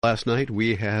Last night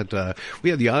we had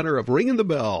the honor of ringing the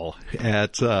bell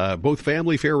at both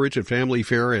Family Fare, Rich at Family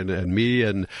Fare, and me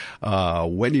and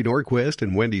Wendy Norquist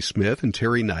and Wendy Smith and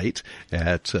Terry Knight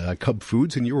at Cub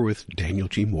Foods, and you were with Daniel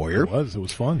G. Moyer. It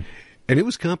was fun. And it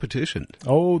was competition.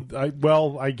 Oh,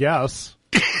 I guess.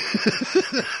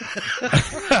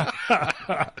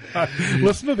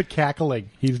 Listen to the cackling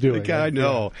he's doing. I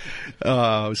know.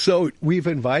 So we've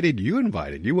invited. You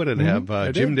wanted to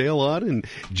have Jim Dale on, and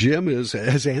Jim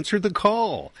has answered the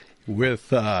call with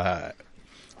the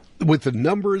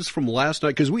numbers from last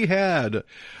night, because we had.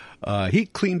 He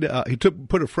cleaned out.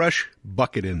 Put a fresh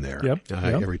bucket in there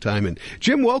every time. And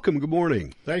Jim, welcome. Good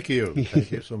morning. Thank you.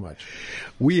 Thank you so much.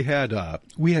 We had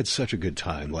such a good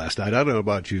time last night. I don't know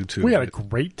about you two. We had a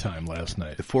great time last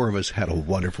night. The four of us had a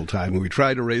wonderful time. We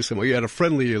tried to raise some. We had a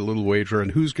friendly little wager on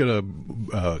who's going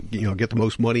to get the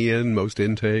most money in, most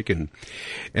intake, and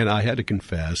I had to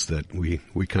confess that we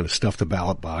kind of stuffed the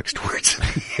ballot box towards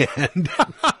the end.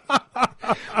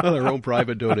 With our own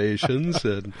private donations,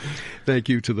 and thank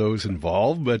you to those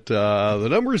involved. But the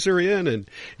numbers are in, and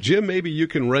Jim, maybe you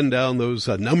can run down those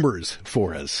numbers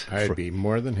for us. I'd be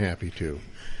more than happy to.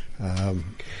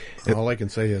 All I can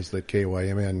say is that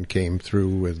KYMN came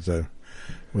through with an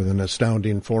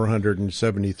astounding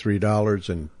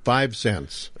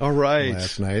 $473.05. All right,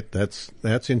 last night.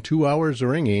 That's in 2 hours of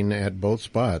ringing at both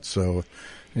spots. So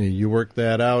you work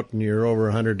that out, and you're over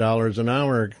 $100 an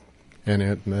hour.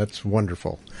 And that's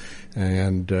wonderful.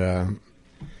 And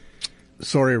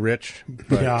sorry, Rich,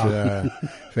 but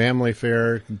Family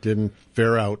Fare didn't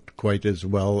fare out quite as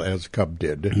well as Cub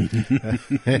did.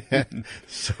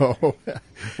 So,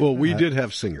 well, we did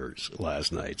have singers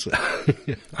last night. So.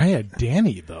 I had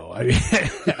Danny, though.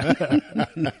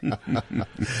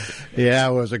 Yeah,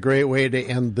 it was a great way to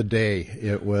end the day.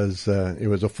 It was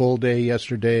a full day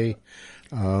yesterday.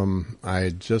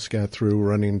 I just got through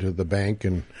running to the bank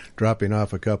and dropping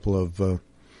off a couple of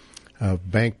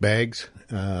bank bags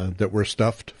that were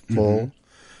stuffed full.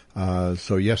 Mm-hmm.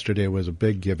 So yesterday was a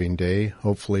big giving day.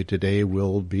 Hopefully today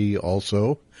will be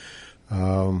also.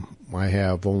 I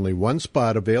have only one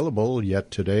spot available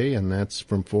yet today, and that's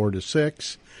from 4 to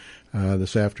 6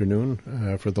 this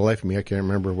afternoon. For the life of me, I can't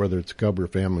remember whether it's Cub or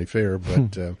Family Fare,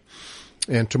 but...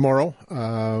 And tomorrow,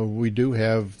 we do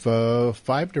have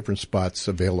 5 different spots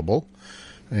available.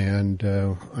 And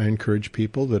I encourage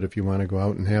people that if you want to go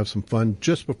out and have some fun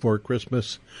just before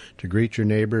Christmas, to greet your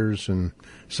neighbors and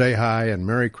say hi and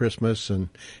Merry Christmas, and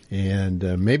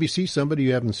maybe see somebody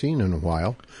you haven't seen in a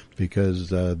while, because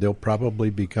they'll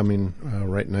probably be coming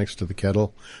right next to the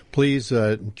Kettle. Please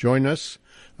join us.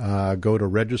 Go to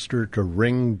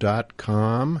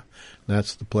registertoring.com.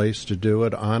 That's the place to do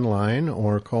it online,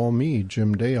 or call me,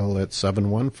 Jim Dale, at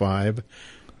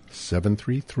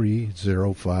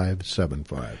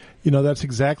 715-733-0575. You know, that's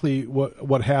exactly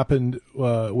what happened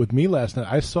with me last night.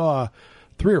 I saw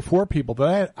 3 or 4 people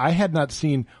that I had not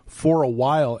seen for a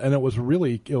while, and it was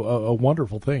really a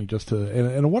wonderful thing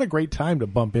and what a great time to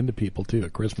bump into people too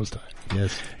at Christmas time.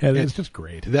 Yes, and it's just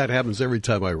great. That happens every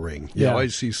time I ring. You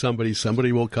always see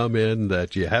somebody will come in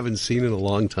that you haven't seen in a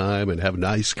long time and have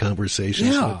nice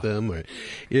conversations with them.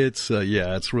 It's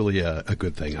really a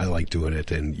good thing. I like doing it,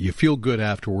 and you feel good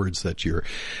afterwards that you're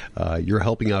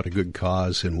helping out a good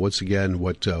cause. And once again,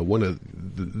 one of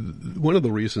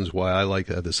the reasons why I like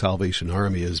the Salvation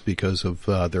Army is because of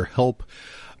their help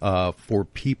for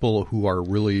people who are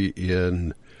really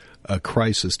in a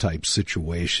crisis type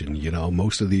situation. You know,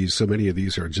 so many of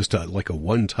these are just like a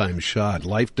one-time shot.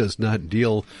 Life does not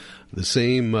deal the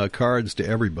same cards to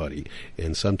everybody,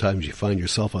 and sometimes you find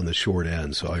yourself on the short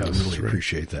end. So I really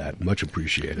appreciate that. Much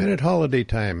appreciated. And at holiday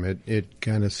time, it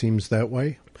kind of seems that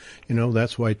way. You know,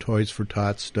 that's why Toys for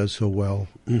Tots does so well.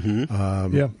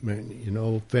 Mm-hmm. You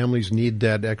know, families need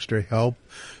that extra help.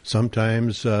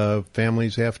 Sometimes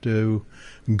families have to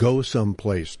go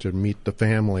someplace to meet the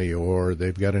family, or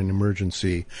they've got an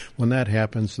emergency. When that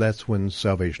happens, that's when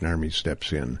Salvation Army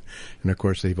steps in. And, of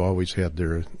course, they've always had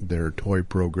their toy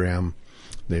program.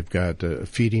 They've got a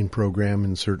feeding program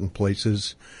in certain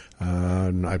places.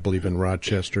 I believe in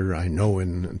Rochester. I know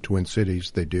in Twin Cities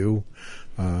they do.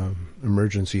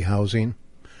 Emergency housing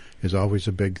is always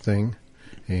a big thing,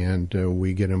 and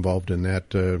we get involved in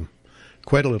that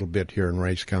quite a little bit here in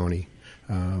Rice County.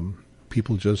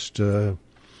 People just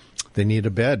they need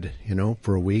a bed, you know,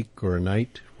 for a week or a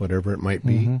night, whatever it might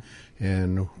be. Mm-hmm.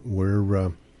 And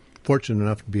we're fortunate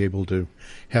enough to be able to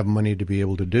have money to be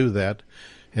able to do that.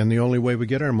 And the only way we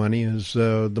get our money is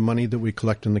the money that we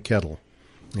collect in the Kettle.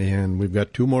 And we've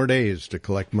got 2 more days to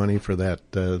collect money for that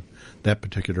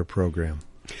particular program.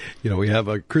 You know, we have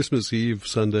a Christmas Eve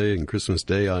Sunday and Christmas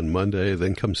Day on Monday.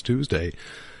 Then comes Tuesday.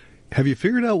 Have you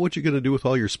figured out what you're going to do with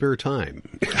all your spare time?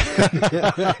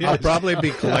 I'll probably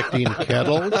be collecting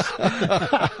kettles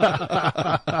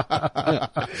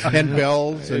and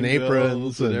bells and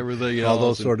aprons and everything else. All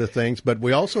those sort of things. But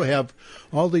we also have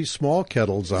all these small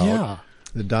kettles out. Yeah.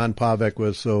 Don Pavek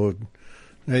was so...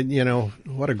 And,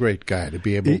 what a great guy to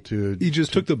be able to... He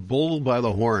just took the bull by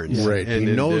the horns. Right. And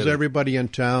he knows everybody in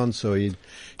town, so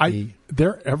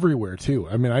they're everywhere, too.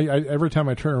 I mean, I every time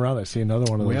I turn around, I see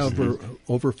another one of those. We have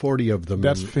over 40 of them.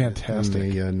 That's fantastic.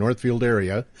 In the Northfield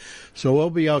area. So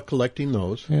we'll be out collecting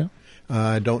those. Yeah.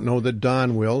 I don't know that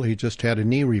Don will. He just had a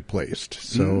knee replaced.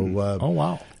 So. Oh,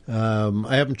 wow.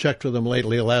 I haven't checked with him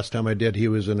lately. Last time I did, he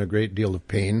was in a great deal of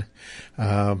pain.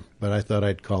 But I thought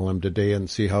I'd call him today and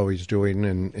see how he's doing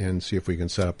and see if we can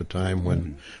set up a time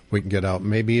when we can get out.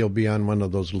 Maybe he'll be on one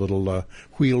of those little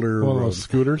wheeler... One of those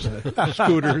scooters?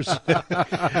 Scooters.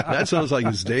 That sounds like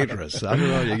it's dangerous. I don't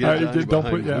know. You get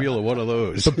behind the wheel of one of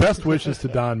those. The best wishes to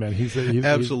Don, man. He's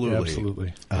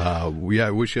absolutely. I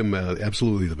wish him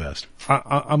absolutely the best.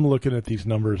 I'm looking at these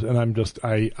numbers, and I'm just...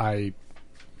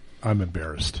 I'm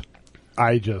embarrassed.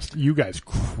 You guys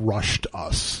crushed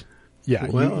us. Yeah.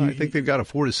 Well, I think they've got a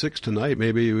 4-6 tonight.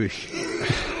 Maybe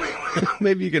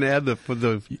maybe you can add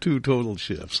the two total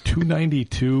shifts.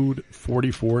 292,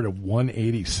 44 to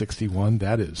 180, 61.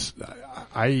 That is,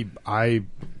 I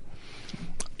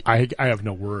have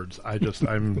no words.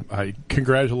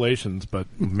 Congratulations, but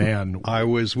man, I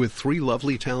was with 3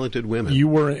 lovely, talented women. You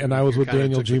were, and I was with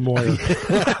Daniel G. Moyer.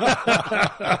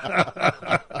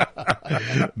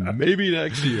 Maybe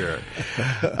next year.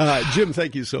 Jim,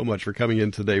 thank you so much for coming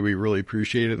in today. We really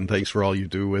appreciate it, and thanks for all you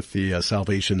do with the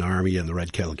Salvation Army and the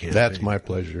Red Kettle campaign. That's my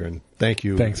pleasure, and thank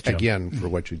you again for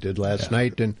what you did last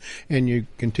night, and you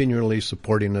continually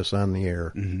supporting us on the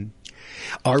air. Mm-hmm.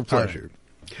 Our pleasure.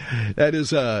 That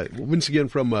is, once again,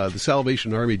 from the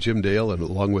Salvation Army, Jim Dale, and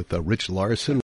along with Rich Larson.